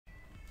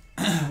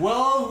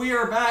Well, we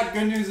are back.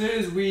 Good news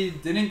is we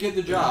didn't get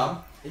the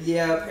job.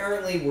 Yeah,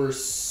 apparently we're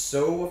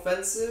so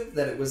offensive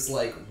that it was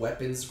like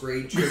weapons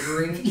grade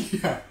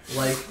triggering. Yeah.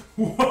 Like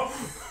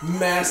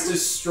mass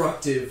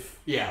destructive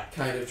Yeah.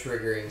 kind of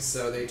triggering,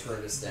 so they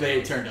turned us down.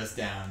 They turned us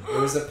down. It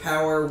was a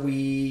power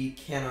we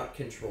cannot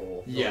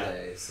control. Yeah.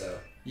 Today, so.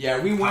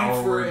 Yeah, we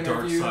went for an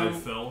interview. Dark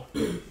side Phil.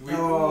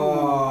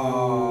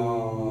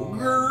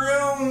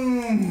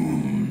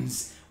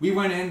 Groans. We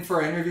went in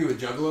for an interview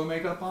with Juggalo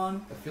makeup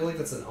on. I feel like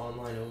that's an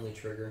online only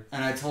trigger.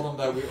 And I told him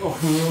that we...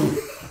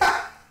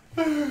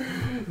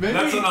 Maybe,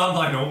 That's an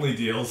online only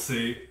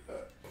DLC.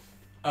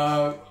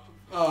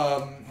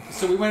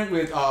 So we went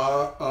with,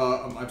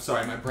 I'm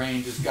sorry, my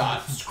brain just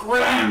got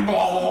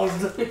scrambled.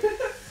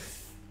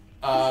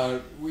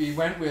 We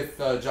went with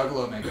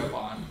Juggalo makeup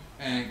on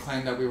and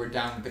claimed that we were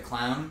down with the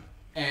clown.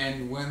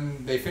 And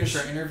when they finished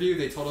our interview,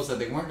 they told us that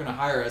they weren't going to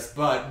hire us,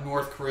 but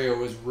North Korea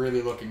was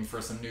really looking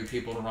for some new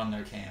people to run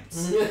their camps.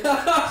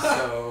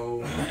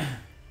 So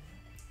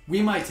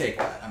we might take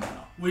that. I don't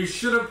know. We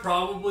should have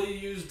probably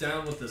used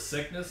Down with the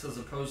Sickness as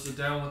opposed to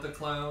Down with the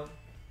Clown.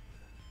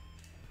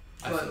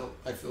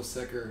 I feel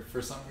sicker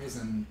for some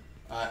reason.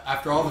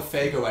 After all the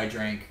Faygo I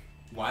drank,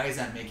 why is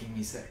that making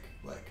me sick?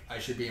 Like, I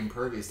should be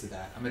impervious to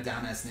that. I'm a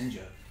down-ass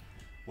ninja.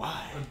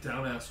 Why? A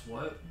down-ass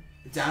what?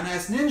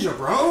 Down-ass ninja,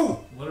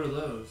 bro! What are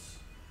those?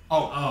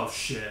 Oh,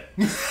 shit.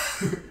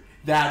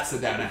 that's a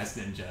down-ass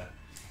ninja.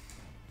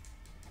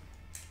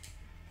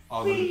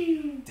 Oh,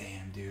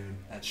 damn, dude.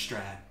 That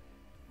strat.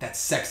 That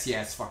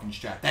sexy-ass fucking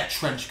strat. That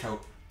trench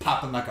coat.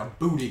 Popping like a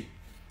booty.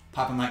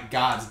 Popping like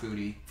God's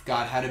booty. If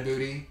God had a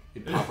booty,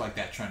 it'd pop like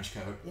that trench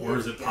coat. Or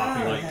is it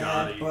popping like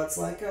Gotti? Butts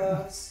like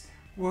us.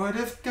 What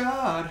if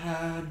God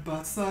had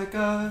butts like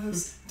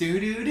us?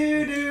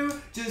 Do-do-do-do.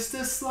 Just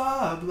a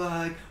slob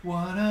like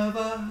one of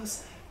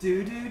us.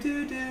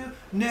 Do-do-do-do.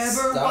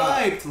 Never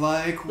wiped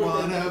like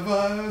one of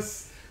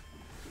us.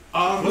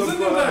 Wasn't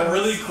there that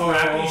really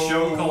crappy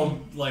show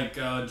called, like,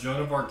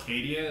 Joan of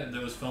Arcadia that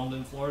was filmed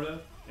in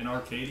Florida? In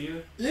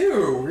Arcadia?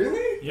 Ew,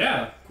 really?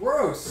 Yeah.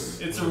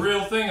 Gross. It's a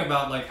real thing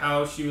about, like,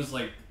 how she was,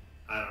 like...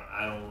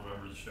 I don't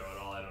remember the show at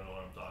all. I don't know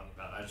what I'm talking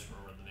about. I just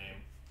remember the name.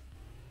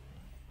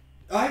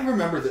 I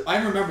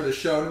remember the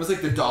show. It was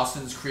like the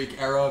Dawson's Creek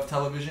era of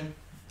television.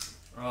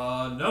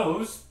 No, it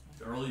was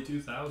early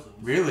 2000s.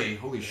 Really?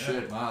 Holy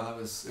shit! Wow,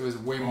 it was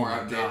way more my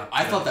outdated. God,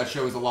 I thought that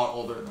show was a lot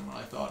older than what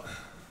I thought.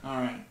 All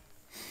right.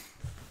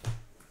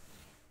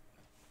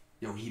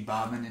 Yo, he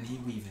bobbing and he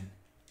weaving,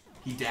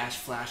 he dash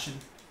flashing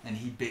and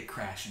he bit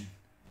crashing.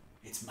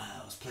 It's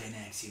Miles playing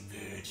Axiom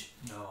Verge.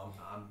 No,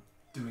 I'm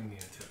doing the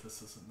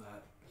antithesis of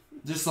that.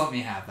 Just let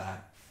me have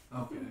that.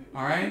 Okay.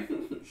 All right.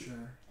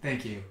 Sure.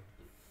 Thank you.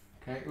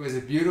 Okay. It was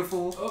a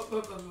beautiful.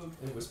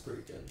 It was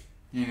pretty good.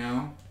 You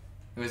know,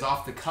 it was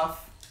off the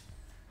cuff.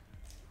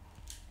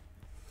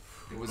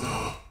 It was.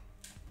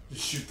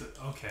 Just shoot the.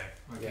 Okay.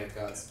 Yeah,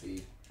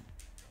 Godspeed.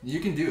 You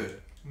can do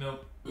it.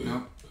 Nope.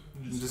 Nope.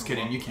 I'm just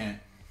kidding. You can't.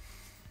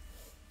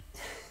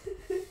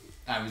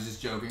 I was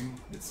just joking.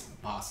 It's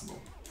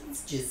possible.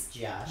 It's just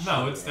Josh.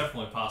 No, it's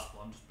definitely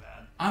possible. I'm just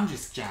bad. I'm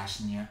just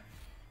joshing you.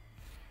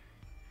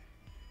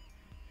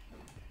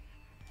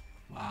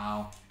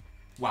 Wow.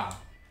 Wow.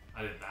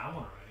 I did that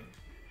one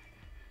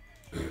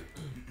right.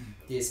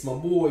 Yes, my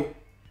boy.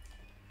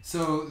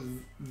 So,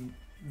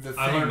 the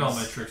I learned all my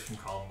things... tricks from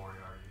Colin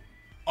Moriarty.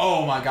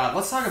 Oh my god,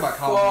 let's talk about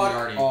Colin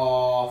Moriarty.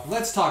 Off.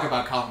 Let's talk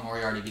about Colin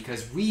Moriarty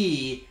because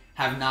we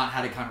have not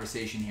had a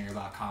conversation here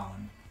about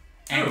Colin.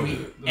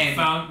 And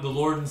found the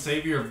Lord and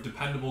Savior of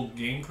dependable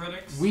game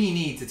critics. We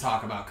need to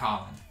talk about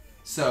Colin.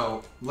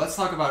 So let's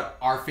talk about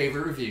our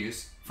favorite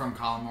reviews from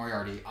Colin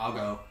Moriarty. I'll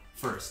go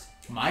first.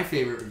 My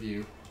favorite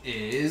review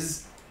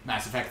is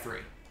Mass Effect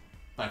 3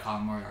 by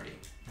Colin Moriarty.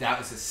 That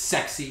was a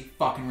sexy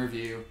fucking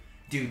review.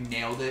 Dude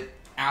nailed it.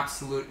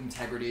 Absolute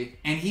integrity.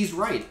 And he's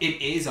right.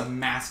 It is a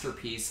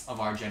masterpiece of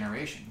our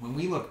generation. When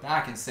we look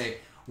back and say,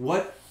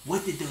 what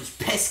did those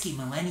pesky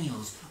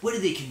millennials, what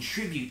did they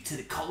contribute to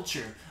the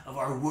culture of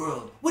our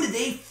world? What did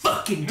they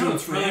fucking do?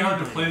 It's really hard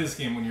to play this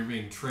game when you're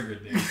being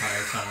triggered the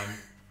entire time.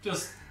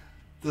 Just...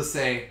 They'll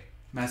say,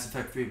 Mass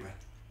Effect 3, bro.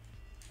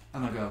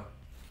 I'm gonna go,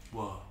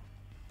 whoa,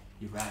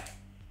 you're right.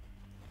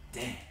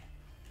 Damn.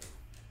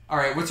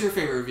 Alright, what's your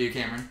favorite review,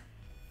 Cameron?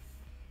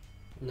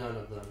 None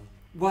of them.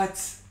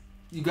 What?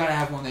 You gotta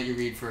have one that you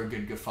read for a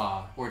good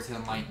guffaw, or to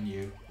enlighten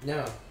you.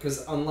 No,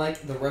 because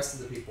unlike the rest of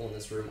the people in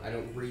this room, I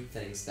don't read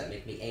things that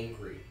make me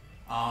angry.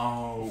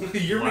 Oh.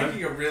 You're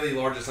making a really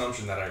large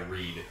assumption that I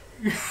read.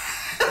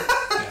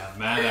 Yeah,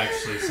 Matt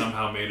actually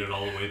somehow made it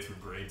all the way through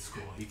grade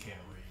school. He can't read.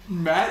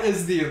 Matt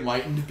is the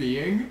enlightened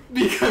being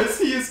because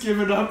he has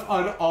given up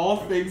on all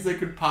things that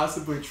could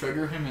possibly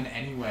trigger him in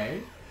any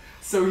way.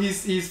 So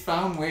he's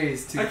found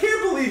ways to... I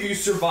can't believe you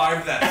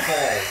survived that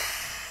fall.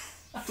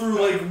 Through,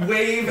 like,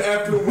 wave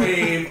after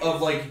wave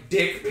of, like,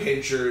 dick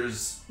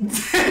pinchers.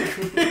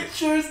 Dick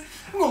pinchers?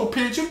 I'm gonna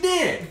pinch your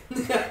dick.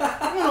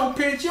 I'm gonna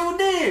pinch your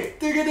dick.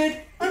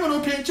 I'm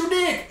gonna pinch your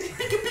dick.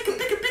 Pick it, pick it,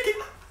 pick it, pick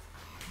it.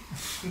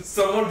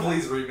 Someone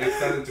please remix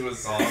that into a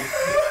song.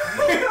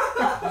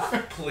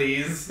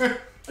 please.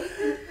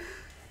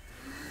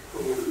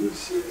 Holy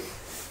shit.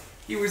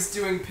 He was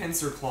doing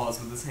pincer claws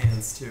with his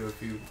hands too.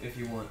 If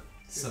you want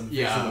some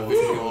Yeah, visual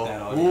to go with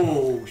that audio.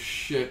 oh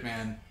shit,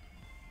 man.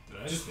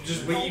 Just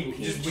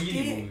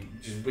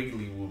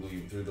wiggly wobbly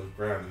through the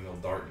ground and he'll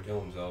dart and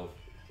kill himself.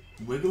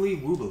 Wiggly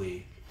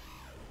woobly.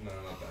 No,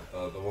 not that.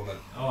 The one that.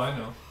 Oh, I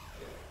know.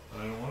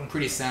 But I don't want to.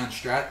 Pretty sound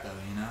strat though,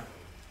 you know.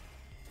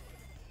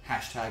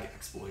 Hashtag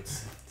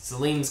exploits.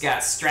 Salim's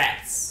got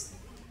strats.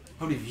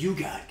 What have you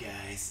got,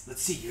 guys?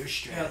 Let's see your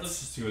strats. Yeah, let's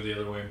just do it the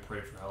other way and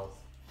pray for health.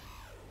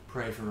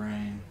 Pray for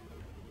rain.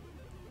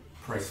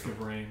 Pray Let's for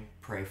give rain.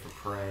 Pray for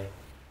prey.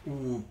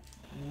 Ooh.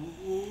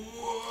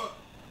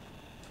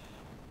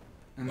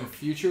 In the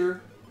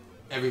future,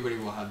 everybody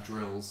will have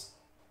drills.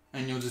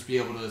 And you'll just be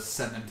able to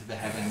send them to the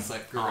heavens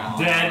like around.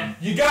 Dead.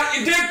 You got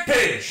your dick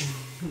pinched!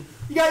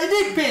 You got your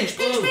dick pinch!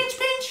 Pinch, pinch,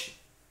 pinch!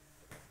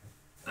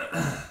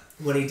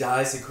 When he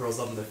dies, he curls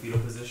up in the fetal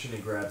position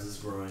and grabs his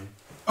groin.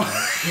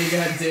 He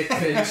got dick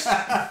pinched.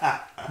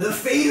 The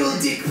fatal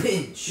dick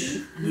pinch.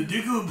 The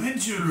dick'll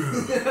pinch you.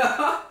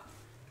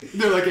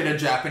 They're like in a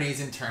Japanese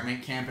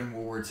internment camp in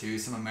World War II.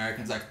 Some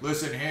Americans like,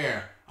 listen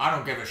here, I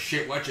don't give a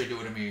shit what you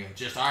do to me.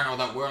 Just I know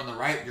that we're on the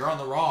right, you're on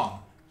the wrong.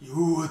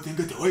 You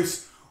think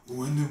twice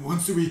when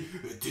once we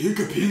take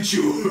a pinch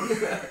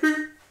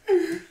you.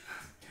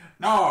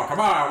 No, come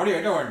on, what are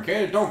you doing,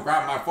 kid? Don't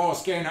grab my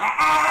foreskin.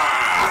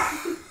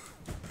 Ah!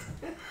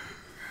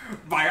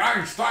 By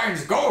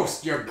Einstein's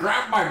ghost, you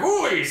grabbed my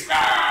ghoulies.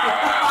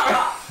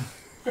 Ah!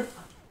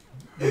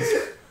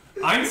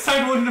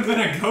 Einstein wouldn't have been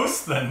a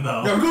ghost then,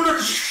 though. No,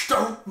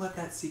 don't let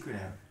that secret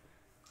out.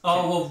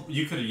 Oh, well,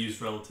 you could have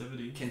used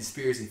relativity.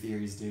 Conspiracy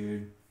theories,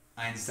 dude.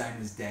 Einstein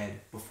was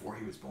dead before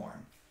he was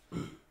born.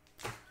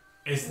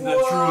 Isn't that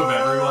true of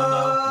everyone,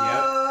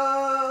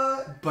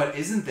 though? Yep. But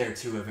isn't there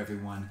two of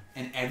everyone?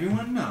 And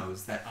everyone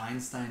knows that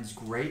Einstein's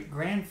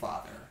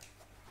great-grandfather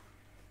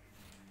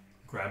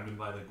Grabbed him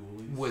by the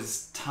ghoulies.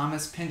 was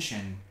Thomas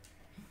Pynchon,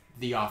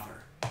 the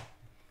author,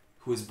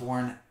 who was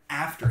born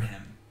after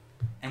him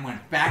and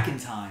went back in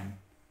time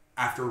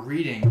after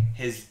reading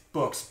his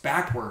books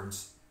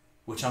backwards,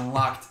 which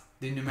unlocked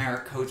the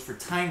numeric codes for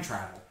time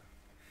travel.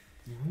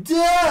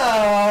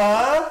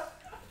 Duh!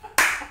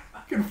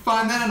 You can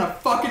find that in a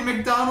fucking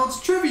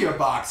McDonald's trivia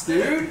box,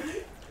 dude.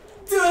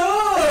 Duh!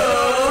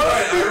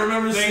 I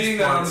remember Thanks, seeing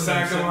that on Bart the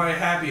back Simpson. of my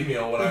Happy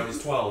Meal when I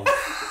was 12.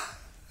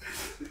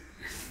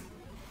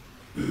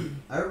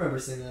 I remember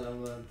seeing that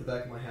on the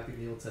back of my Happy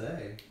Meal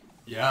today.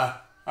 Yeah,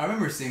 I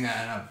remember seeing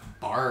that in a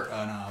bar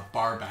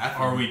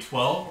bathroom. Are we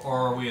 12 or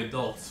are we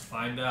adults?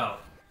 Find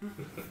out.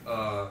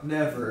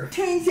 Never.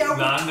 Turns out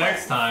Not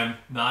next time.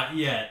 Not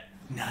yet.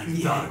 Not You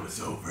yet. thought it was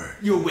over.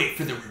 You'll wait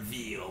for the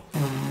reveal.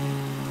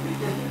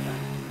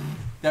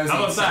 That was How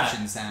the about that?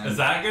 Inception sound. Is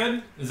that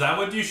good? Is that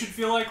what you should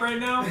feel like right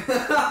now?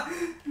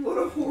 What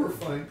a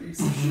horrifying piece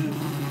of shit.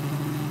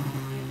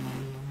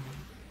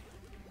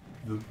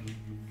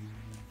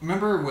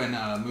 Remember when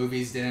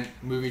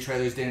movie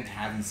trailers didn't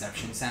have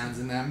Inception sounds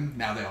in them?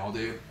 Now they all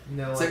do.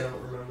 No, It's I like-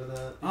 don't remember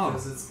that. Oh.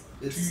 Because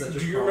it's such a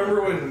Do you problem.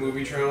 remember when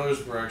movie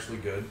trailers were actually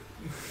good?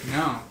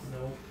 No,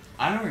 No.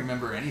 I don't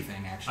remember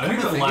anything actually. I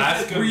think Come the to of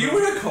last it- good Were you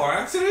in a car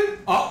accident?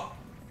 Oh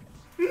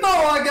no!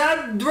 I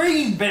got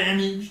brain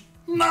damage.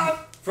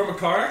 Not From a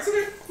car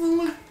accident?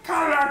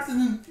 car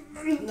accident.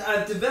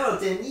 I've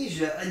developed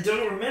amnesia. I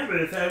don't remember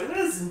if I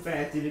was in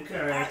fact in a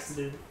car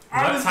accident.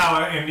 That's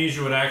how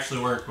amnesia would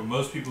actually work, but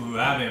most people who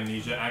have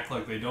amnesia act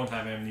like they don't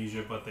have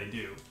amnesia, but they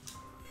do.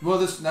 Well,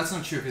 that's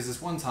not true because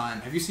this one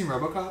time, have you seen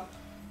RoboCop?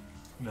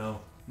 No.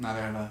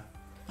 Neither have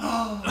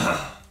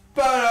I.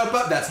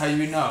 But that's how you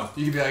would know.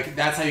 You could be like,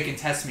 that's how you can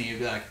test me. You'd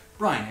be like,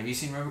 Brian, have you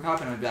seen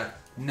RoboCop? And I'd be like,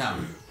 no.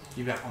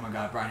 You'd be like, oh my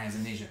god, Brian has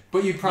amnesia.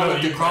 But you'd probably No,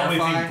 have you to probably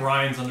clarify. think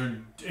Brian's under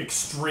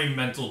extreme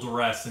mental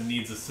duress and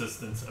needs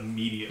assistance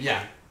immediately.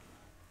 Yeah.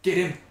 Get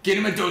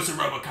him a dose of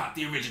RoboCop,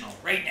 the original,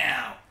 right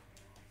now.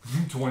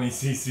 20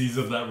 cc's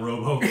of that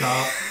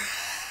RoboCop.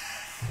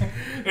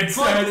 It's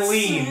That like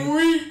lean.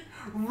 Sweet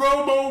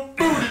Robo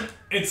Booty.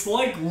 It's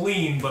like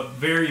lean, but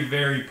very,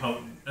 very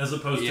potent. As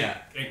opposed Yeah.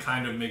 to, it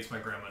kind of makes my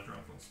grandma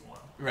drunk once in a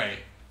while. Right.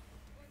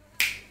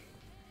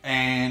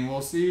 And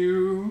we'll see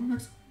you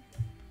next